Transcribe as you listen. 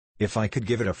If I could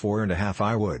give it a 4.5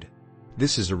 I would.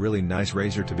 This is a really nice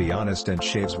razor to be honest and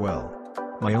shaves well.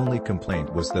 My only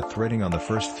complaint was the threading on the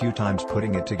first few times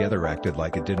putting it together acted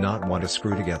like it did not want to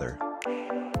screw together.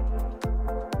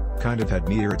 Kind of had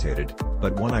me irritated,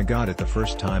 but when I got it the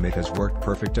first time it has worked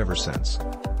perfect ever since.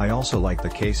 I also like the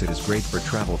case, it is great for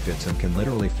travel fits and can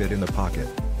literally fit in the pocket.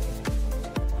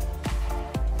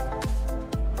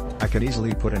 I can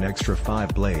easily put an extra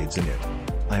 5 blades in it.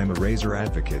 I am a razor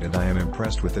advocate and I am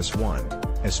impressed with this one,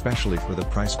 especially for the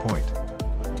price point.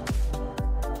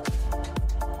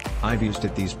 I've used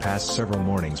it these past several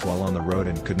mornings while on the road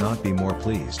and could not be more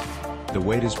pleased. The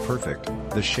weight is perfect,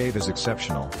 the shave is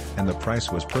exceptional, and the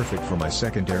price was perfect for my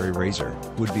secondary razor,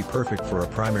 would be perfect for a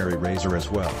primary razor as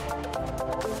well.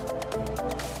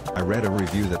 I read a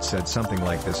review that said something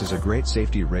like this is a great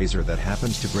safety razor that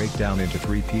happens to break down into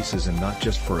 3 pieces and not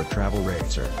just for a travel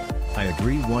razor. I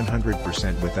agree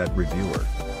 100% with that reviewer.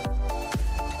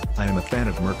 I am a fan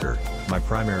of Merkur, my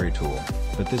primary tool,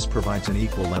 but this provides an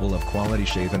equal level of quality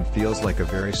shave and feels like a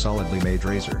very solidly made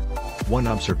razor. One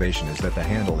observation is that the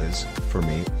handle is, for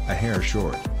me, a hair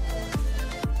short.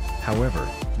 However,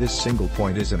 this single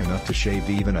point isn't enough to shave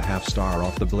even a half star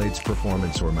off the blade's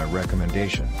performance or my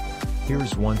recommendation.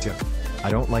 Here's one tip. I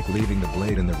don't like leaving the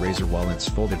blade in the razor while it's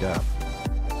folded up.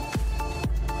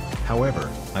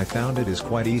 However, I found it is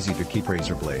quite easy to keep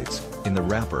razor blades in the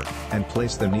wrapper and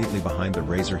place them neatly behind the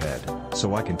razor head,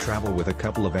 so I can travel with a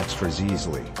couple of extras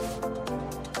easily.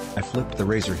 I flipped the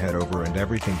razor head over and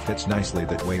everything fits nicely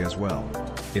that way as well.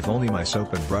 If only my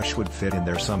soap and brush would fit in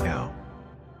there somehow.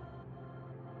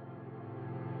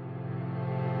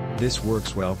 This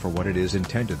works well for what it is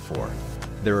intended for.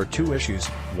 There are 2 issues.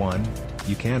 1,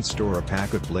 you can't store a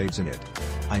pack of blades in it.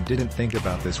 I didn't think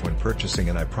about this when purchasing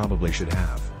and I probably should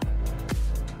have.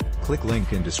 Click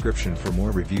link in description for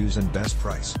more reviews and best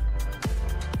price.